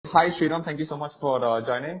Hi, Sriram. Thank you so much for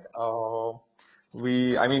joining.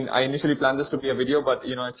 I initially planned this to be a video, but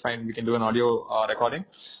it's fine. We can do an audio recording.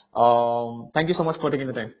 Thank you so much for taking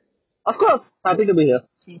the time. Of course, happy to be here.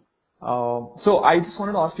 So I just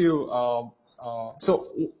wanted to ask you, so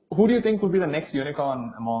who do you think would be the next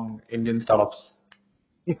unicorn among Indian startups?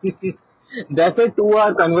 That's a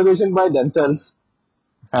 2-hour conversation by themselves,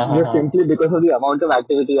 just simply because of the amount of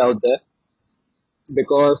activity out there.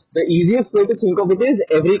 Because the easiest way to think of it is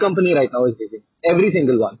every company right now is raising, every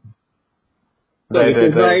single one. So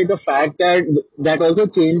Right. why the fact that also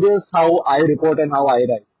changes how I report and how I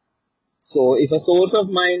write. So if a source of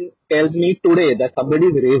mine tells me today that somebody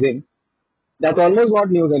is raising, that's almost not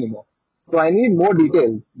news anymore. So I need more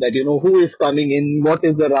details that who is coming in, what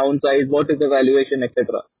is the round size, what is the valuation,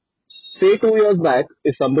 etc. Say 2 years back,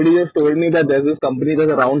 if somebody has told me that there's this company,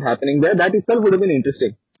 there's a round happening there, that itself would have been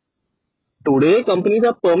interesting. Today, companies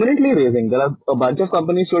are permanently raising. There are a bunch of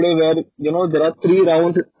companies today where, there are 3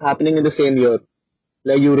 rounds happening in the same year.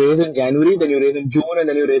 Like you raise in January, then you raise in June, and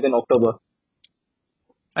then you raise in October.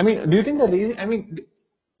 Do you think they're raising,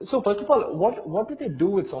 so first of all, what do they do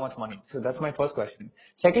with so much money? So that's my first question.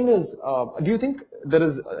 Second is, do you think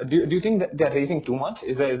that they're raising too much?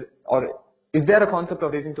 Is there a concept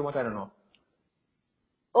of raising too much? I don't know.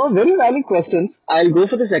 Oh, very valid questions. I'll go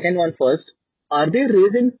for the second one first. Are they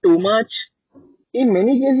raising too much? In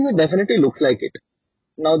many cases, it definitely looks like it.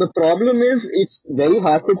 Now, the problem is it's very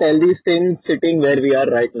hard to tell these things sitting where we are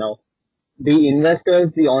right now. The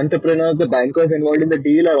investors, the entrepreneurs, the bankers involved in the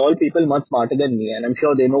deal are all people much smarter than me, and I'm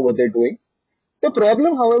sure they know what they're doing. The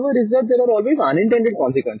problem, however, is that there are always unintended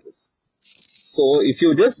consequences. So, if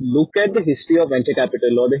you just look at the history of venture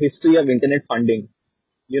capital or the history of internet funding,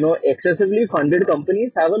 excessively funded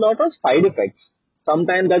companies have a lot of side effects.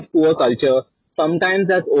 Sometimes that's poor culture. Sometimes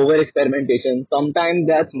that's over-experimentation. Sometimes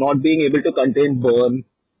that's not being able to contain burn.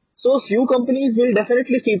 So few companies will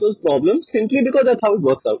definitely see those problems simply because that's how it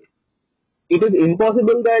works out. It is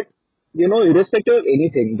impossible that, irrespective of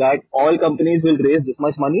anything, that all companies will raise this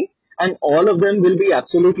much money and all of them will be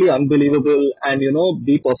absolutely unbelievable and,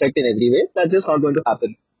 be perfect in every way. That's just not going to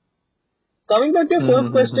happen. Coming back to your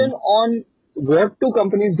first question on what do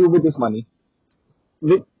companies do with this money?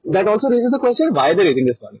 That also raises the question, why they're raising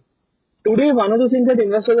this money. Today, one of the things that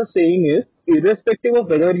investors are saying is, irrespective of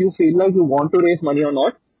whether you feel like you want to raise money or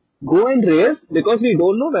not, go and raise because we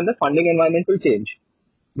don't know when the funding environment will change.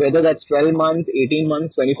 Whether that's 12 months, 18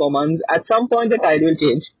 months, 24 months, at some point the tide will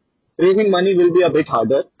change. Raising money will be a bit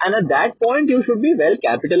harder, and at that point you should be well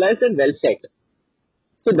capitalized and well set.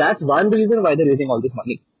 So that's one reason why they're raising all this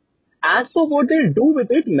money. As for what they do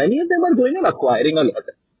with it, many of them are going and acquiring a lot.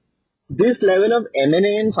 This level of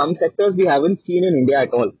M&A in some sectors we haven't seen in India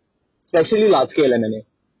at all, especially large-scale M&A.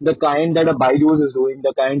 The kind that a Byju's is doing,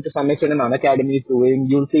 the kind to some extent an Unacademy is doing,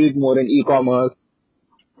 you'll see it more in e-commerce.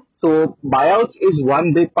 So buyouts is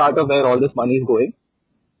one big part of where all this money is going.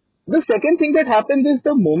 The second thing that happens is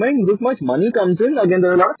the moment this much money comes in, again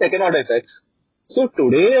there are a lot of second-order effects. So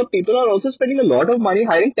today people are also spending a lot of money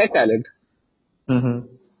hiring tech talent.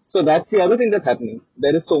 So that's the other thing that's happening.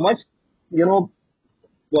 There is so much,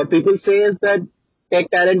 what people say is that tech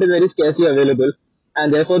talent is very scarcely available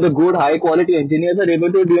and therefore the good high quality engineers are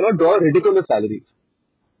able to, draw ridiculous salaries.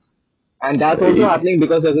 And that's also happening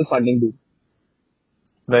because there's this funding boom.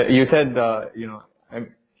 You said,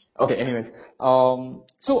 okay, anyways.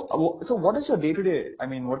 So what is your day-to-day,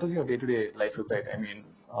 what does your day-to-day life look like?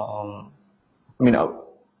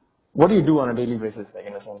 What do you do on a daily basis, like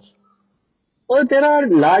in a sense? Well, there are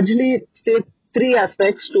largely, say, 3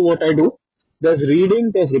 aspects to what I do. There's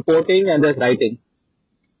reading, there's reporting, and there's writing.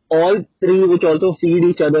 All 3 which also feed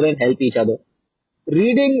each other and help each other.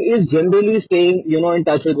 Reading is generally staying, in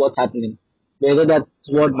touch with what's happening. Whether that's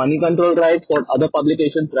what Moneycontrol writes, what other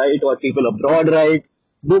publications write, what people abroad write,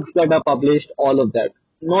 books that are published, all of that.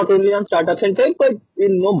 Not only on startups and tech, but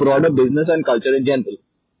in broader business and culture in general.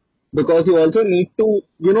 Because you also need to,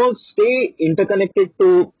 stay interconnected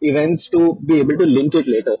to events to be able to link it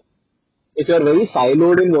later. If you're very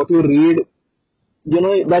siloed in what you read,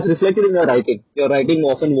 that's reflected in your writing. Your writing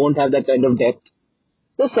often won't have that kind of depth.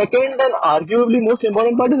 The second and arguably most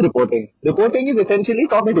important part is reporting. Reporting is essentially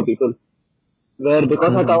talking to people. Where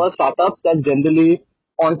because I cover startups, that's generally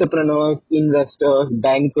entrepreneurs, investors,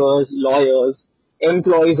 bankers, lawyers,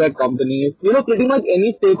 employees at companies, pretty much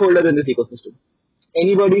any stakeholder in this ecosystem.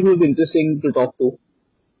 Anybody who's interesting to talk to.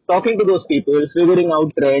 Talking to those people, figuring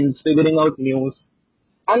out trends, figuring out news.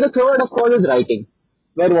 And the third, of course, is writing.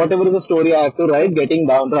 Where whatever is the story I have to write, getting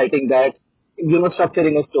down, writing that,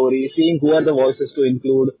 structuring a story, seeing who are the voices to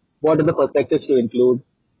include, what are the perspectives to include.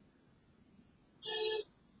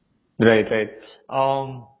 Right.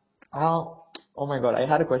 Uh, oh my God, I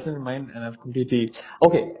had a question in mind and I've completely.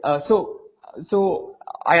 Okay, so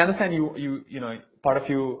I understand part of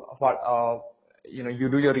you, you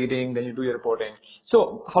do your reading, then you do your reporting.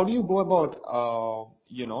 So how do you go about,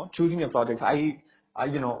 choosing your projects?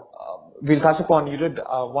 We'll touch upon, you did,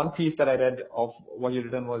 one piece that I read of what you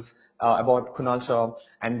written was, about Kunal Shah,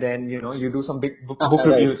 and then, you do some big book Right.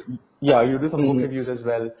 reviews. Yeah, you do some book Hmm. reviews as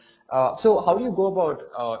well. So how do you go about,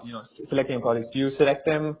 selecting projects? Do you select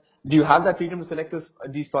them? Do you have that freedom to select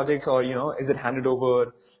these projects, or, is it handed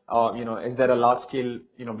over? Is there a large scale,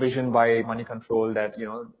 vision by Moneycontrol that,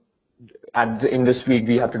 in this week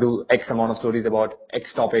we have to do X amount of stories about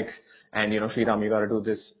X topics, and, Sriram, you got to do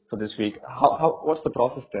this for this week. What's the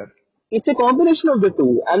process there? It's a combination of the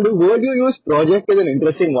two. And the word you use, project, is an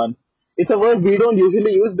interesting one. It's a word we don't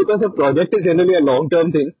usually use because a project is generally a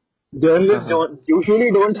long-term thing. Journalists Uh-huh.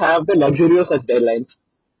 usually don't have the luxury of such deadlines.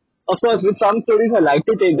 Of course, with some stories, I like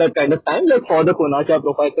to take that kind of time. Like for the Konacha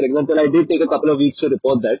profile, for example, I did take a couple of weeks to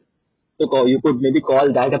report that. So you could maybe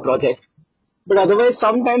call that a project. But otherwise,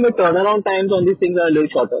 sometimes the turnaround times on these things are a little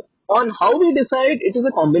shorter. On how we decide, it is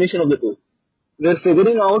a combination of the two. We're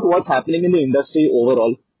figuring out what's happening in the industry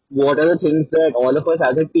overall. What are the things that all of us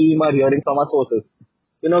as a team are hearing from our sources?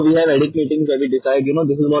 We have edit meetings where we decide,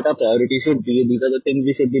 this is what our priority should be. These are the things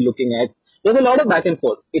we should be looking at. There's a lot of back and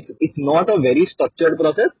forth. It's not a very structured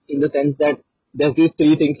process in the sense that there's these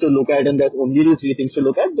three things to look at and there's only these three things to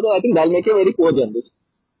look at. Because I think that'll make you a very poor journalist.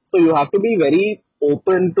 So you have to be very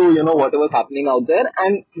open to, whatever's happening out there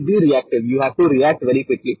and be reactive. You have to react very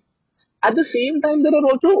quickly. At the same time, there are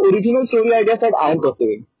also original story ideas that I am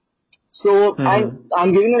pursuing. So, and Mm-hmm.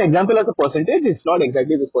 I'm giving an example as a percentage. It's not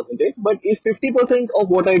exactly this percentage, but if 50% of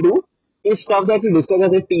what I do is stuff that we discuss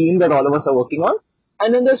as a team that all of us are working on,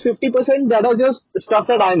 and then there's 50% that are just stuff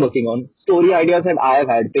that I'm working on, story ideas that I have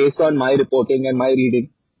had based on my reporting and my reading.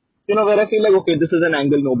 Where I feel like, okay, this is an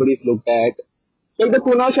angle nobody's looked at. Like the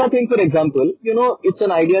Kunasha thing, for example, it's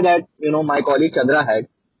an idea that, my colleague Chandra had.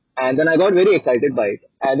 And then I got very excited by it.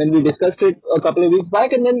 And then we discussed it a couple of weeks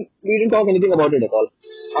back and then we didn't talk anything about it at all.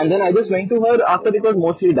 And then I just went to her after it was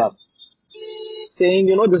mostly done, saying,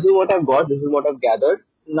 this is what I've got, this is what I've gathered.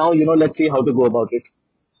 Now, let's see how to go about it.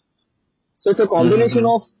 So it's a combination Mm-hmm.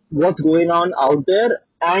 of what's going on out there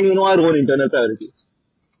and, our own internal priorities.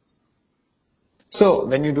 So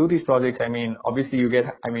when you do these projects, I mean, obviously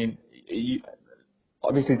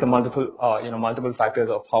obviously it's a multiple factors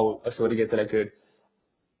of how a story gets selected.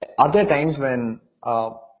 Are there times when,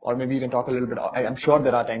 or maybe you can talk a little bit, I'm sure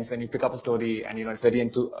there are times when you pick up a story and, it's very,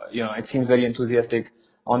 it seems very enthusiastic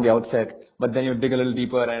on the outset, but then you dig a little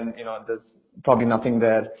deeper and, there's probably nothing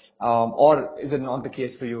there. Or is it not the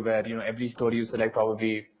case for you where, every story you select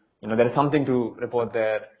probably, there is something to report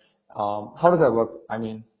there? How does that work? I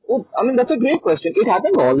mean, Oh, I mean, that's a great question. It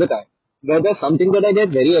happens all the time. Where there's something that I get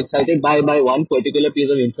very excited by one particular piece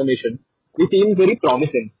of information, which seems very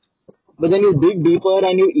promising. But then you dig deeper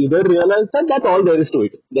and you either realize that that's all there is to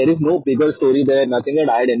it. There is no bigger story there, nothing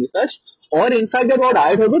that I had any such. Or in fact that what I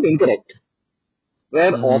had heard was incorrect.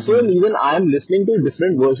 Where mm-hmm. often even I am listening to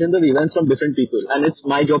different versions of events from different people and it's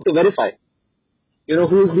my job to verify.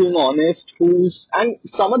 Who's being honest, and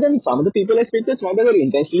some of the people I speak to, it's not that they're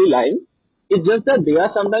intentionally lying. It's just that they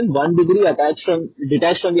are sometimes one degree detached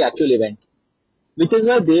from the actual event. Which is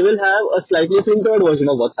why they will have a slightly filtered version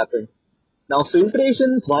of what's happened. Now,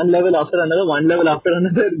 filtrations, one level after another,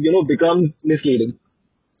 becomes misleading.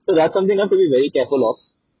 So that's something I have to be very careful of.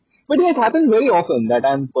 But yeah, it happens very often that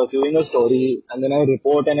I'm pursuing a story and then I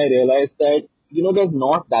report and I realize that, there's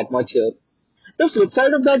not that much here. The flip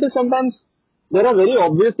side of that is sometimes there are very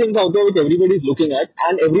obvious things out there which everybody is looking at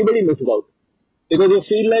and everybody misses out. Because you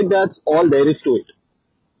feel like that's all there is to it.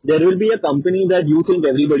 There will be a company that you think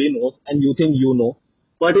everybody knows and you think you know.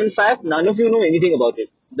 But in fact, none of you know anything about it.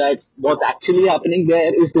 That what's actually happening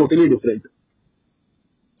there is totally different.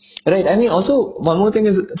 Right. I mean, also one more thing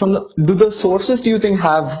is do the sources, do you think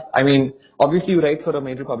have, I mean, obviously you write for a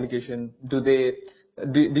major publication. Do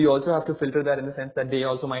you also have to filter that in the sense that they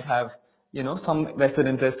also might have, some vested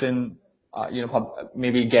interest in,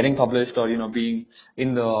 maybe getting published or, being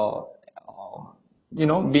in the,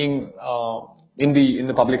 being, in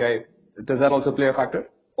the public eye. Does that also play a factor?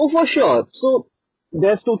 Oh, for sure. So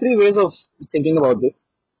there's two, three ways of thinking about this.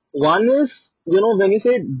 One is, when you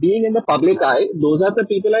say being in the public eye, those are the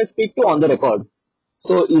people I speak to on the record.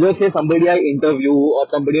 So either say somebody I interview or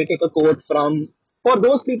somebody I take a quote from. For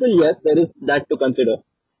those people, yes, there is that to consider.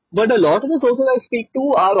 But a lot of the sources I speak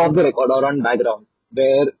to are off the record or on background,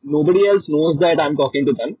 where nobody else knows that I'm talking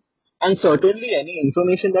to them. And certainly any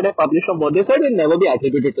information that I publish from what they said will never be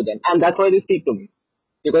attributed to them. And that's why they speak to me,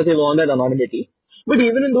 because they want that anonymity. But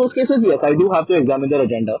even in those cases, yes, I do have to examine their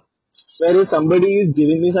agenda. Whereas somebody is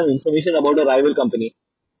giving me some information about a rival company,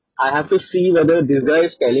 I have to see whether this guy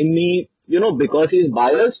is telling me, because he's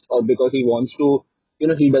biased or because he wants to,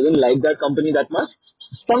 he doesn't like that company that much.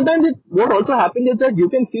 Sometimes what also happens is that you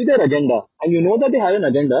can see their agenda and you know that they have an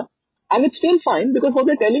agenda and it's still fine because what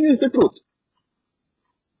they're telling you is the truth.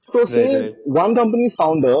 So say Right. one company's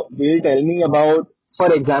founder will tell me about,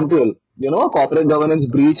 for example, a corporate governance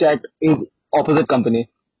breach at his opposite company,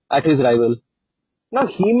 at his rival. Now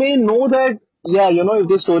he may know that, yeah, if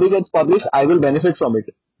this story gets published, I will benefit from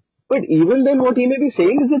it. But even then what he may be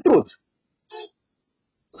saying is the truth.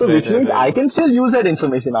 So Right. which Right. means Right. I can still use that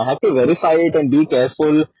information. I have to verify it and be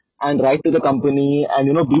careful and write to the company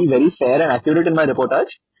and, be very fair and accurate in my reportage.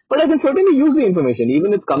 But I can certainly use the information,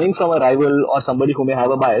 even if it's coming from a rival or somebody who may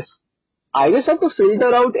have a bias. I just have to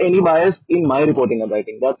filter out any bias in my reporting and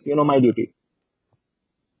writing. That's, my duty.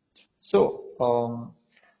 So,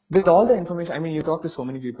 with all the information, I mean, you talk to so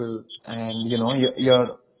many people, and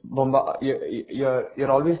you're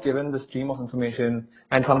always given the stream of information,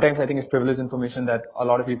 and sometimes I think it's privileged information that a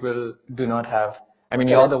lot of people do not have. I mean,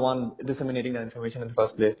 you're Correct. the one disseminating that information in the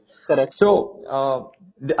first place. Correct. So,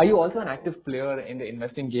 are you also an active player in the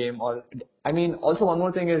investing game? Or, I mean, also one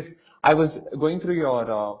more thing is, I was going through your,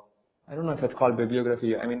 I don't know if it's called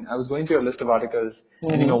bibliography. I mean, I was going through your list of articles,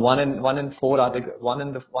 and one in fourth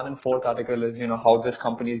article is how this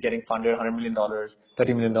company is getting funded $100 million,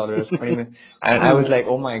 $30 million, $20 million, and I was like,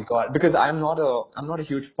 oh my god, because I'm not a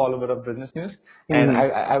huge follower of business news, and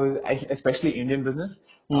especially Indian business.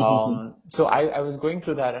 So I was going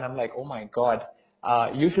through that, and I'm like, oh my god.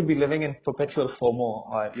 You should be living in perpetual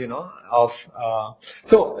FOMO,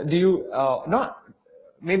 so do you, not,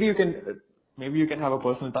 maybe you can, maybe you can have a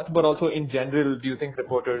personal touch, but also in general, do you think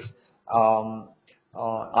reporters,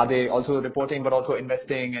 are they also reporting, but also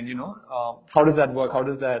investing, and, how does that work? How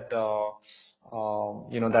does that,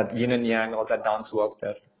 that yin and yang or that dance work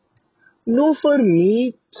there? No, for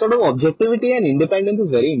me, sort of objectivity and independence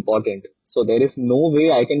is very important. So there is no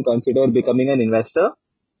way I can consider becoming an investor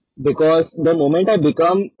because the moment I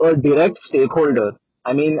become a direct stakeholder,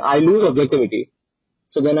 I lose objectivity.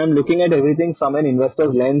 So then I'm looking at everything from an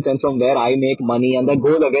investor's lens and from where I make money, and that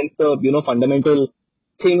goes against the, fundamental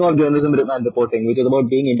thing of journalism and reporting, which is about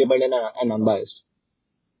being independent and unbiased.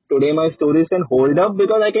 Today my stories can hold up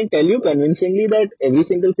because I can tell you convincingly that every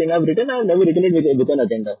single thing I've written, I've never written it with an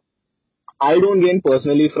agenda. I don't gain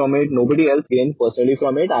personally from it. Nobody else gains personally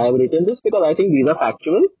from it. I have written this because I think these are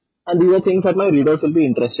factual and these are things that my readers will be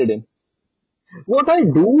interested in. What I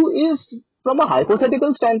do is, from a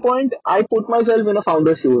hypothetical standpoint, I put myself in a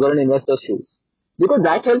founder's shoes or an investor's shoes because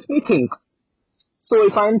that helps me think. So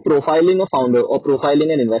if I'm profiling a founder or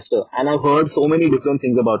profiling an investor and I've heard so many different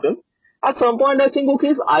things about him, at some point I think, okay,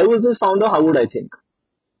 if I was this founder, how would I think?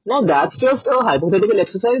 Now that's just a hypothetical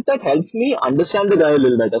exercise that helps me understand the guy a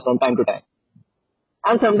little better from time to time.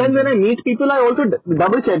 And sometimes when I meet people, I also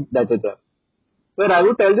double check that with them. Where I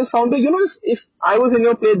would tell this founder, if I was in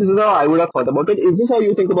your place, this is how I would have thought about it. Is this how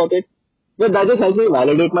you think about it? But that just helps me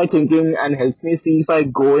validate my thinking and helps me see if I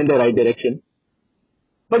go in the right direction.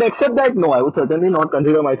 But except that, no, I would certainly not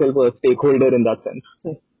consider myself a stakeholder in that sense.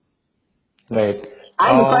 Right.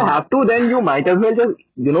 And if I have to, then you might as well just,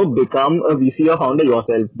 become a VC or founder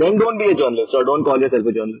yourself. Then don't be a journalist or don't call yourself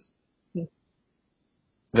a journalist.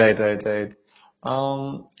 Right.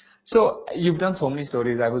 So you've done so many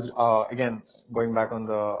stories. I was, again, going back on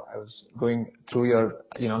I was going through your,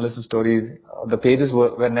 list of stories. The pages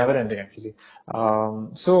were never ending actually.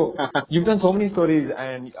 So you've done so many stories,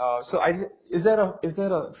 and, is there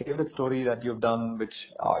a favorite story that you've done which,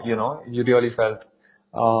 you really felt,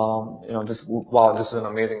 wow, this is an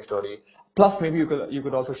amazing story. Plus, maybe you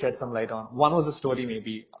could also shed some light on. One was a story,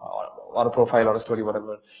 maybe, or a profile or a story,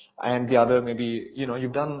 whatever. And the other, maybe,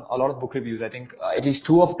 you've done a lot of book reviews. I think at least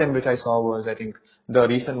two of them which I saw was, I think, the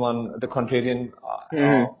recent one, the Contrarian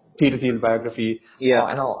Peter Thiel biography. Yeah.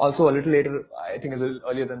 And also a little later, I think a little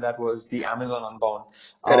earlier than that, was the Amazon Unbound.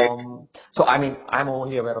 Correct. So, I mean, I'm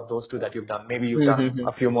only aware of those two that you've done. Maybe you've done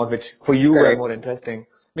a few more which for you were more interesting.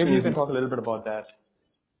 Maybe you can talk a little bit about that.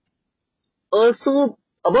 So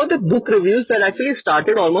about the book reviews, that actually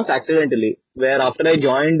started almost accidentally, where after I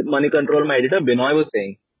joined Moneycontrol, my editor Binoy was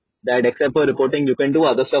saying that except for reporting, you can do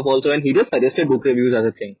other stuff also, and he just suggested book reviews as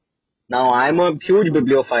a thing. Now I'm a huge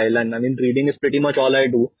bibliophile, and reading is pretty much all I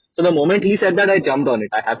do. So the moment he said that, I jumped on it.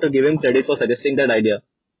 I have to give him credit for suggesting that idea.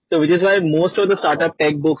 So which is why most of the startup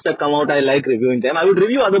tech books that come out, I like reviewing them. I would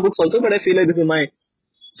review other books also, but I feel like this is my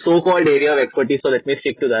so-called area of expertise, so let me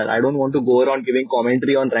stick to that. I don't want to go around giving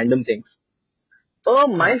commentary on random things.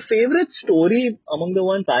 My favorite story among the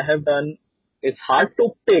ones I have done, It's hard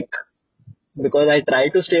to pick because I try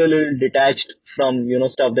to stay a little detached from,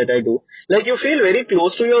 stuff that I do. Like you feel very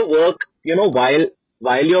close to your work,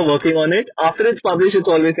 while you're working on it. After it's published, it's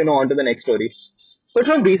always, on to the next story. But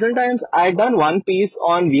from recent times, I've done one piece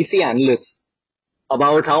on VC analysts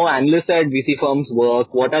about how analysts at VC firms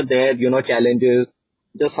work, what are their, challenges,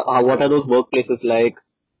 just what are those workplaces like.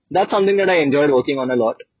 That's something that I enjoyed working on a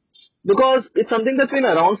lot because it's something that's been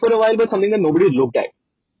around for a while, but something that nobody's looked at.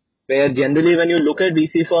 Where generally when you look at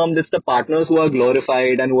VC firms, it's the partners who are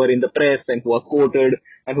glorified and who are in the press and who are quoted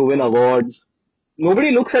and who win awards.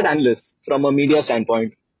 Nobody looks at analysts from a media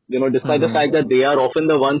standpoint, despite the fact that they are often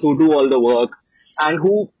the ones who do all the work and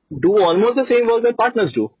who do almost the same work that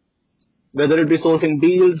partners do. Whether it be sourcing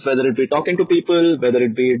deals, whether it be talking to people, whether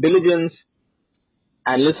it be diligence,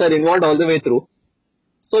 analysts are involved all the way through.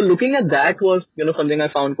 So looking at that was, something I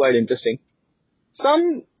found quite interesting.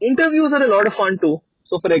 Some interviews are a lot of fun too.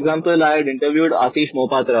 So for example, I had interviewed Ashish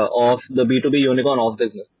Mohapatra of the B2B unicorn of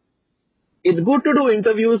business. It's good to do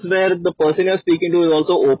interviews where the person you're speaking to is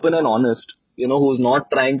also open and honest, who's not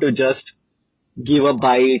trying to just give a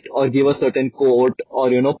bite or give a certain quote or,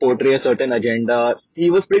 portray a certain agenda. He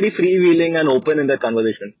was pretty freewheeling and open in that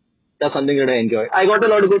conversation. That's something that I enjoy. I got a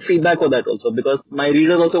lot of good feedback for that also because my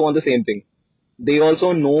readers also want the same thing. They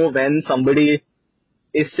also know when somebody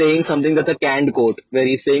is saying something that's a canned quote, where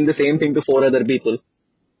he's saying the same thing to 4 other people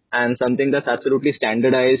and something that's absolutely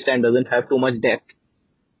standardized and doesn't have too much depth,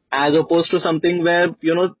 as opposed to something where,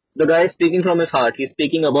 the guy is speaking from his heart. He's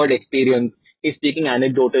speaking about experience. He's speaking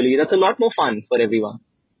anecdotally. That's a lot more fun for everyone.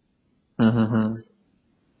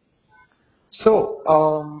 So,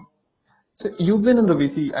 so you've been in the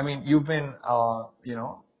VC. I mean, you've been,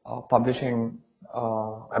 publishing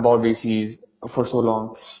about VCs for so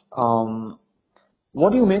long.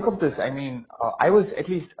 What do you make of this? I mean, I was at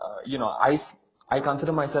least, I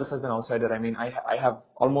consider myself as an outsider. I mean, I have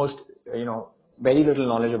almost, very little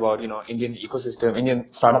knowledge about, Indian ecosystem, Indian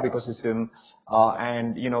startup ecosystem.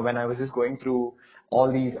 And, when I was just going through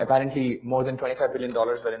all these, apparently more than $25 billion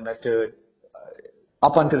were invested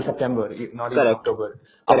up until September, not even October.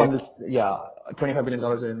 Up until, $25 billion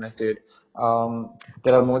were invested.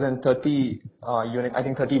 There are more than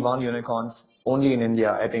 31 unicorns only in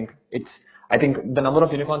India. I think the number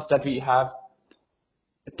of unicorns that we have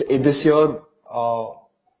this year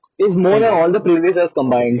is more than all the previous years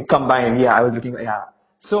combined. Yeah, I was looking. Yeah.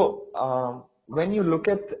 So when you look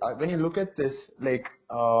at this, like,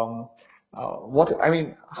 how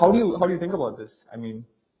do you think about this? I mean,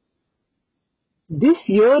 this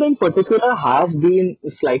year in particular has been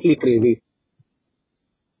slightly crazy.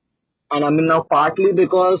 And I mean now partly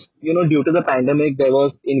because, due to the pandemic, there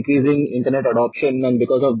was increasing internet adoption, and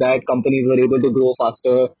because of that, companies were able to grow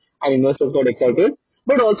faster and investors got excited.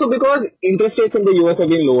 But also because interest rates in the US have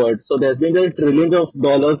been lowered. So there's been trillions of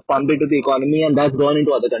dollars pumped into the economy, and that's gone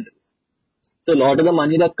into other countries. So a lot of the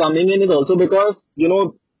money that's coming in is also because,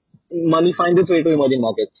 money finds its way to emerging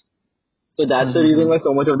markets. So that's the reason why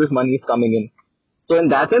so much of this money is coming in. So in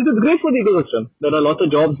that sense, it's great for the ecosystem. There are lots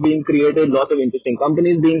of jobs being created, lots of interesting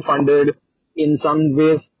companies being funded. In some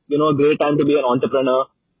ways, great time to be an entrepreneur.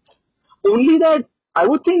 Only that I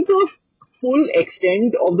would think the full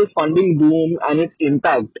extent of this funding boom and its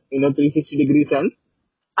impact in a 360-degree sense,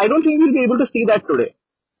 I don't think we'll be able to see that today.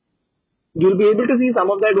 You'll be able to see some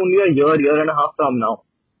of that only a year and a half from now,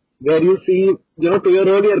 where you see, to your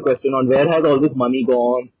earlier question on where has all this money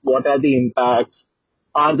gone, what are the impacts,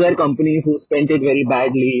 are there companies who spent it very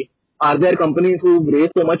badly, are there companies who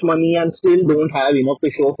raised so much money and still don't have enough to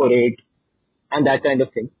show for it, and that kind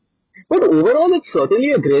of thing. But overall, it's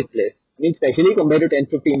certainly a great place. I mean, especially compared to 10,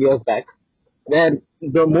 15 years back, where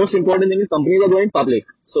the most important thing is companies are going public.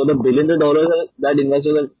 So the billions of dollars that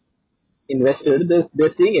investors have invested,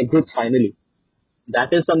 they're seeing exits finally.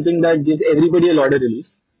 That is something that gives everybody a lot of relief.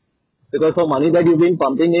 Because for money that you've been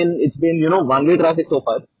pumping in, it's been, one-way traffic so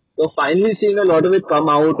far. So finally seeing a lot of it come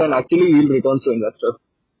out and actually yield returns to investors.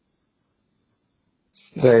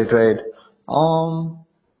 Right.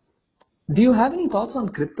 Do you have any thoughts on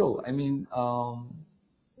crypto? I mean,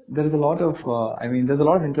 there's a lot of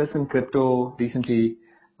interest in crypto recently.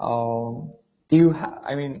 Do you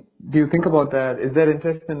think about that? Is there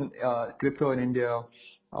interest in crypto in India?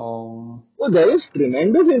 Well, there is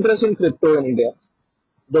tremendous interest in crypto in India.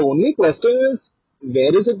 The only question is,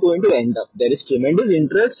 where is it going to end up? There is tremendous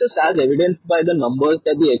interest, just as evidenced by the numbers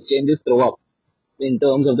that the exchanges throw up in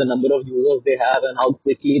terms of the number of users they have and how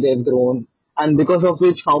quickly they've grown, and because of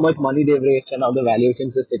which how much money they've raised and how the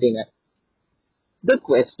valuations are sitting at. The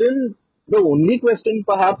only question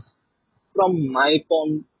perhaps from my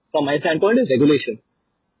standpoint is regulation.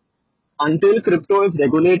 until crypto is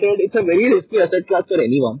regulated, it's a very risky asset class for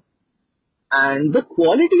anyone. And the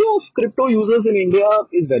quality of crypto users in India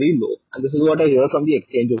is very low. And this is what I hear from the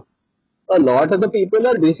exchanges. A lot of the people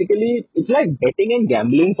are basically, it's like betting and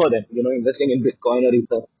gambling for them, investing in Bitcoin or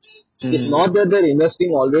Ether. It's not that they're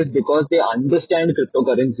investing always because they understand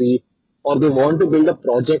cryptocurrency or they want to build a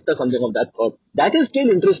project or something of that sort. That is still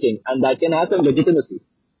interesting and that can have some legitimacy.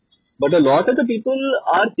 But a lot of the people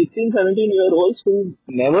are 16, 17-year-olds who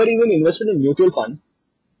never even invested in mutual funds,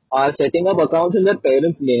 are setting up accounts in their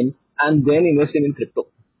parents' names and then investing in crypto.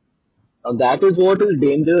 Now that is what is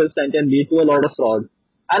dangerous and can lead to a lot of fraud.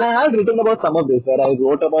 And I have written about some of this, where I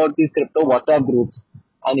wrote about these crypto WhatsApp groups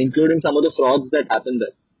and including some of the frauds that happen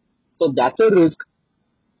there. So that's a risk.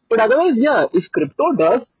 But otherwise, yeah, if crypto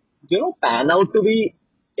does, pan out to be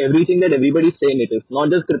everything that everybody's saying it is, not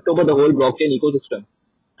just crypto but the whole blockchain ecosystem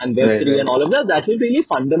and Web3 and all of that, that will really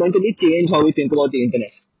fundamentally change how we think about the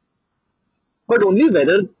internet. But only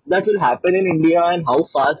whether that will happen in India and how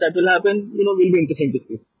fast that will happen, will be interesting to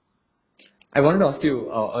see. I wanted to ask you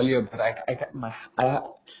earlier, but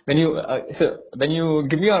when you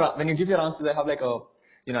give your answers, I have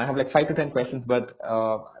I have like 5 to 10 questions, but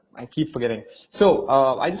I keep forgetting. So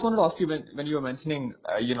I just wanted to ask you when you were mentioning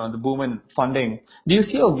the boom in funding, do you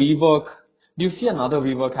see another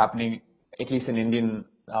WeWork happening, at least in Indian?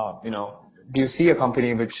 Do you see a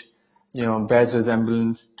company which bears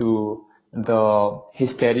resemblance to the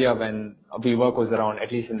hysteria when WeWork was around,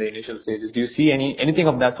 at least in the initial stages? Do you see anything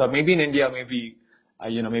of that sort? Maybe in India, maybe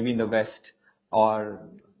in the West, or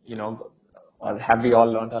have we all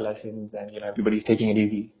learned our lessons and everybody's taking it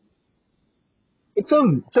easy? It's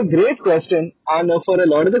a great question, and for a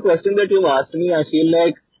lot of the questions that you've asked me, I feel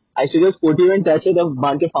like I should just put you in touch with a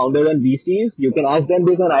bunch of founders and VCs. You can ask them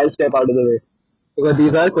this and I'll step out of the way. Because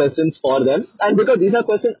these are questions for them, and because these are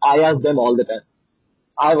questions I ask them all the time.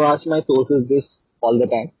 I've asked my sources this all the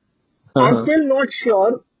time. I'm still not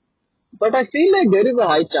sure, but I feel like there is a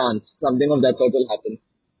high chance something of that sort will happen.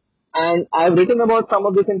 And I've written about some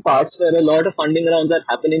of this in parts where a lot of funding rounds are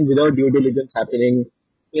happening without due diligence happening.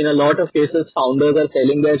 In a lot of cases, founders are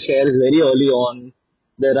selling their shares very early on.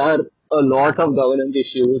 There are a lot of governance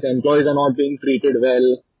issues. Employees are not being treated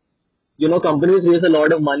well. Companies raise a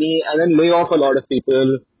lot of money and then lay off a lot of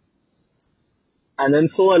people. And then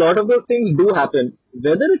so a lot of those things do happen.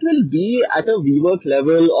 Whether it will be at a WeWork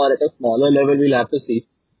level or at a smaller level, we'll have to see.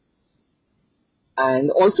 And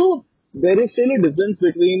also, there is still a difference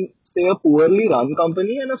between, say, a poorly run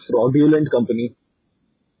company and a fraudulent company.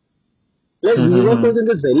 Like WeWork was in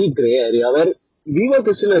this very grey area where WeWork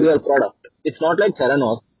is still a real product. It's not like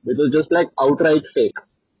Theranos, which was just like outright fake.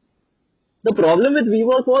 The problem with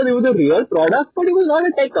WeWork was it was a real product, but it was not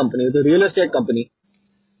a tech company. It was a real estate company.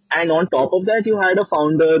 And on top of that, you had a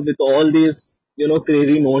founder with all these,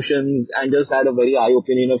 crazy notions and just had a very high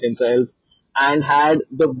opinion of himself and had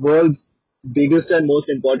the world's biggest and most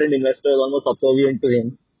important investors almost subservient to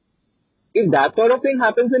him. If that sort of thing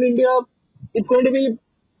happens in India, it's going to be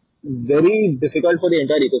very difficult for the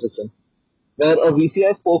entire ecosystem. Where a VC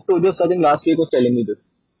I spoke to just I think last week was telling me this.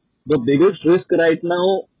 The biggest risk right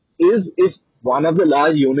now is if one of the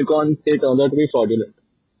large unicorns say turns out to be fraudulent.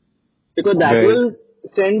 Because that will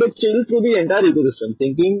send a chill through the entire ecosystem,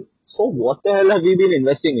 thinking, so what the hell have we been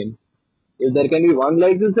investing in? If there can be one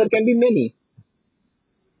like this, there can be many.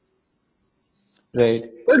 Right.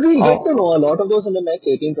 But we'll get to know a lot of those in the next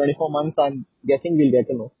 18, 24 months. I'm guessing we'll get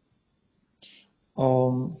to know.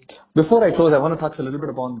 Before I close, I want to touch a little bit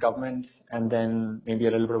upon government and then maybe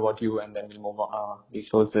a little bit about you, and then we'll move on. We'll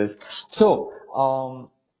close this. So,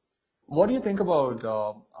 what do you think about?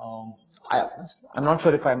 I'm not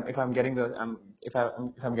sure if I'm getting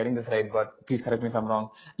this right, but please correct me if I'm wrong.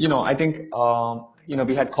 I think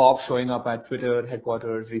we had cops showing up at Twitter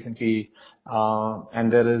headquarters recently,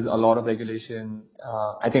 and there is a lot of regulation.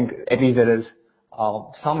 I think at least there is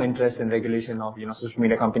some interest in regulation of social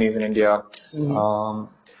media companies in India. I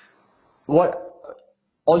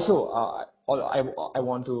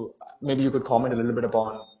want to, maybe you could comment a little bit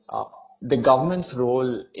upon the government's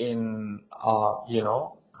role in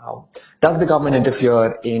does the government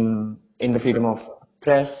interfere in the freedom of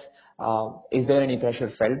press? Is there any pressure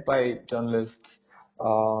felt by journalists?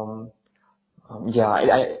 I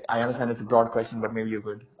understand it's a broad question, but maybe you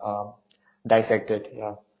could dissect it.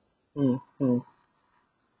 Yeah.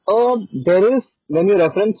 There is, when you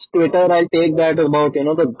reference Twitter, I'll take that about,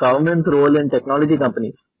 the government's role in technology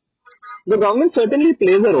companies. The government certainly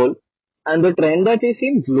plays a role, and the trend that we've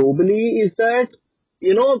seen globally is that,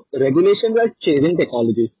 regulations are chasing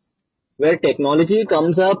technologies. Where technology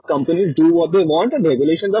comes up, companies do what they want and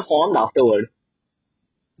regulations are formed afterward.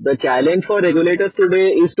 The challenge for regulators today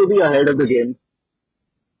is to be ahead of the game.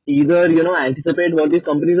 Either, anticipate what these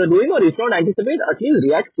companies are doing, or if not anticipate, at least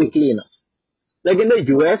react quickly enough. Like in the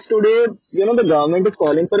US today, the government is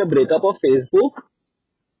calling for a breakup of Facebook,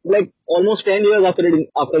 like almost 10 years after it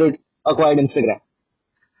acquired Instagram.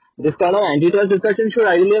 This kind of antitrust discussion should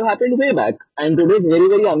ideally have happened way back, and today it's very,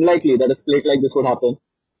 very unlikely that a split like this would happen.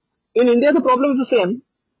 In India, the problem is the same.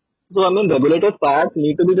 So, regulators perhaps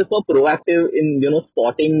need to be just more proactive in,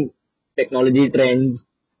 spotting technology trends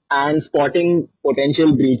and spotting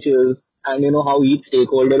potential breaches and, how each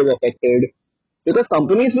stakeholder is affected. Because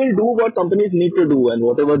companies will do what companies need to do and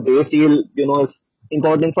whatever they feel, is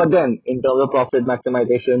important for them in terms of profit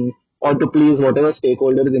maximization or to please whatever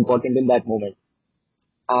stakeholder is important in that moment.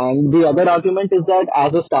 And the other argument is that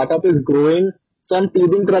as a startup is growing, some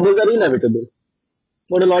teething troubles are inevitable.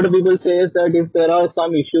 What a lot of people say is that if there are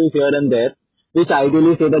some issues here and there, which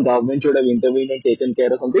ideally say the government should have intervened and taken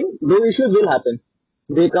care of something, those issues will happen.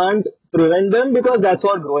 They can't prevent them because that's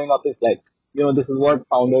what growing up is like. This is what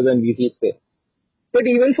founders and VCs say. But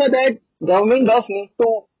even for that, government does need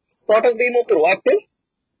to sort of be more proactive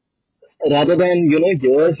rather than,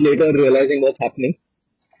 years later realizing what's happening.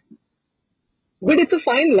 But it's a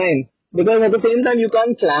fine line because at the same time, you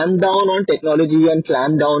can't clamp down on technology and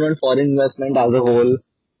clamp down on foreign investment as a whole.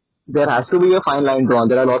 There has to be a fine line drawn.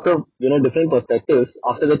 There are lots of, different perspectives.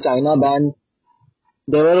 After the China ban,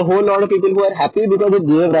 there were a whole lot of people who were happy because it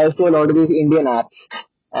gave rise to a lot of these Indian apps.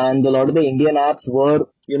 And a lot of the Indian apps were,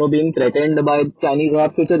 being threatened by Chinese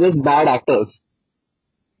apps which are just bad actors.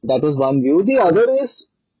 That was one view. The other is,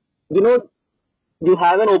 you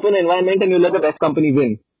have an open environment and you let the best company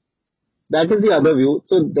win. That is the other view.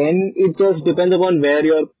 So then it just depends upon where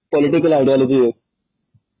your political ideology is.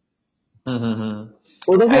 Mm-hmm.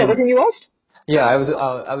 What was the other thing you asked? Yeah, I was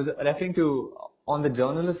referring to on the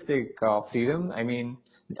journalistic freedom.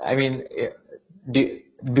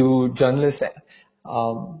 Do journalists?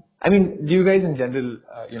 Do you guys in general,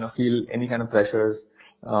 feel any kind of pressures?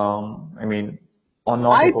 On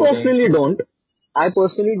not I reporting?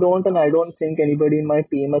 personally don't, and I don't think anybody in my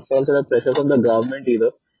team has felt that pressure from the government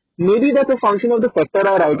either. Maybe that's a function of the sector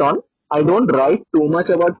I write on. I don't write too much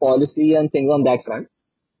about policy and things on that front.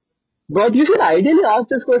 But you should ideally ask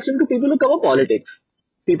this question to people who cover politics.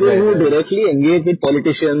 People who directly engage with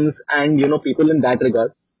politicians and, people in that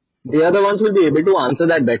regard. They are the ones who will be able to answer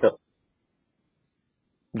that better.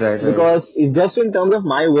 Right. Because it's just in terms of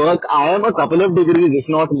my work, I am a couple of degrees, if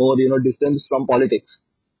not more, distance from politics.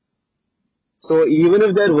 So even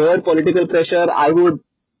if there were political pressure, I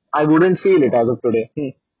wouldn't feel it as of today.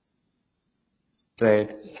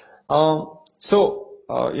 Right. Are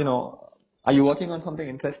you working on something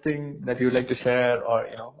interesting that you'd like to share, or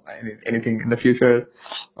anything in the future?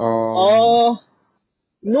 No,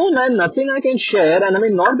 man, nothing I can share, and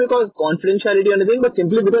not because confidentiality or anything, but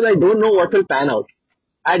simply because I don't know what will pan out.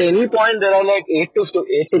 At any point, there are like 8 to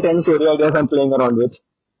 10 story ideas I'm playing around with.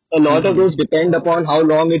 A lot of those depend upon how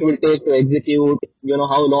long it will take to execute,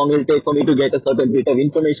 how long it will take for me to get a certain bit of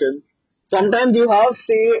information. Sometimes you have,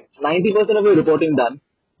 say, 90% of your reporting done,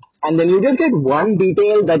 and then you just get one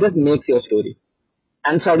detail that just makes your story.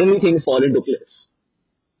 And suddenly things fall into place.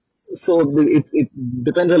 So it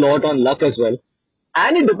depends a lot on luck as well.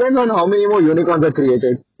 And it depends on how many more unicorns are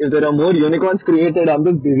created. If there are more unicorns created, I'm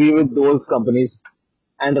just busy with those companies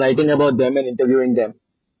and writing about them and interviewing them.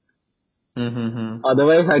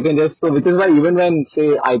 Otherwise, I can which is why even when,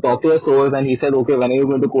 say, I talk to a source and he said, okay, when are you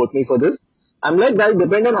going to quote me for this? I'm like, that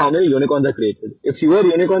depends on how many unicorns are created. If fewer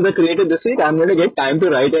unicorns are created this week, I'm going to get time to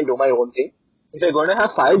write and do my own thing. If you're going to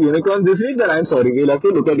have 5 unicorns this week, then I'm sorry, we'll have to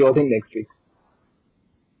look at your thing next week.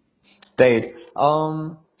 Right.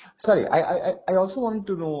 Sorry, I also wanted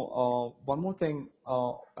to know one more thing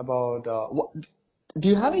about do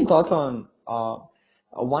you have any thoughts on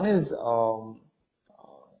one is on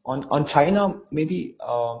China maybe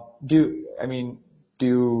do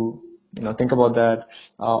you think about that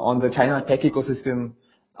on the China tech ecosystem?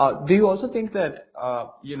 Do you also think that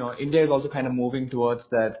India is also kind of moving towards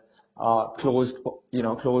that closed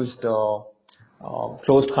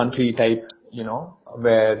country type,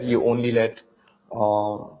 where you only let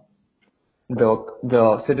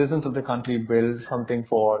the citizens of the country build something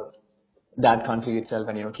for that country itself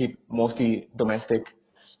and keep mostly domestic?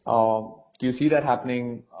 Do you see that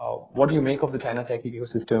happening? What do you make of the China tech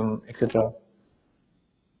ecosystem, etc.?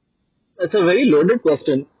 That's a very loaded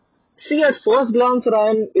question. See, at first glance,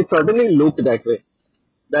 Ryan, it certainly looked that way.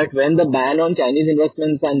 That when the ban on Chinese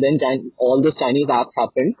investments and then all those Chinese apps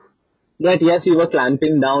happened, that yes, we were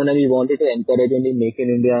clamping down and we wanted to encourage only make in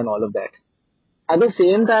India and all of that. At the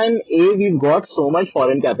same time, we've got so much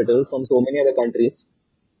foreign capital from so many other countries.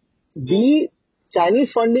 the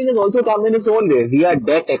Chinese funding has also come in its own way via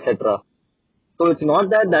debt, etc. So it's not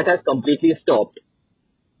that that has completely stopped.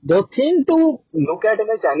 The thing to look at in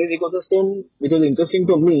the Chinese ecosystem, which is interesting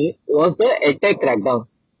to me, was the edtech crackdown,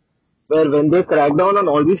 where when they cracked down on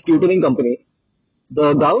all these tutoring companies,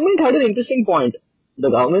 the government had an interesting point. The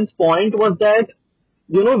government's point was that,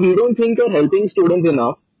 we don't think you're helping students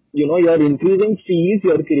enough. You're increasing fees,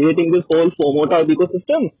 you're creating this whole FOMO type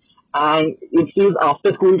ecosystem, and it's these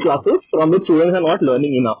after school classes from which students are not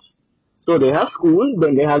learning enough. So they have school,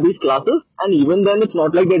 then they have these classes, and even then it's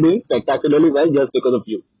not like they're doing spectacularly well just because of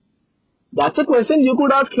you. That's a question you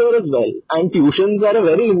could ask here as well. And tuitions are a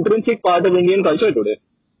very intrinsic part of Indian culture today,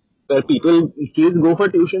 where kids go for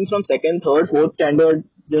tuitions from second, third, fourth standard,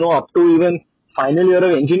 up to even final year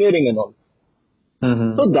of engineering and all.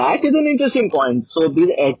 Mm-hmm. So that is an interesting point. So these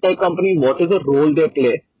edtech companies, what is the role they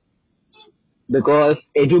play? Because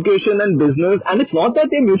education and business, and it's not that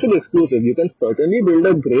they're mutually exclusive. You can certainly build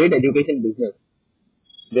a great education business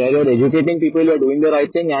where you're educating people, you're doing the right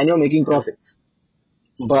thing, and you're making profits.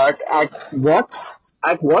 But at what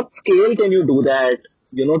scale can you do that?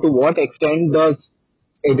 To what extent does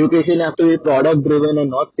education have to be product driven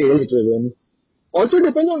and not sales driven? Also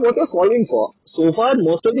depends on what you're solving for. So far,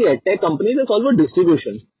 most of the edtech companies are solving for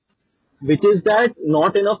distribution, which is that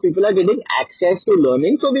not enough people are getting access to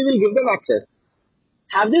learning, so we will give them access.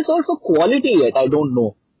 Have they solved for quality yet? I don't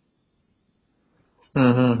know.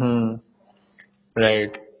 Mm-hmm.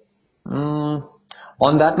 Right.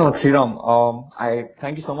 On that note, Sriram, I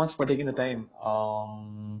thank you so much for taking the time.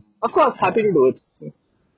 Of course, happy to do it.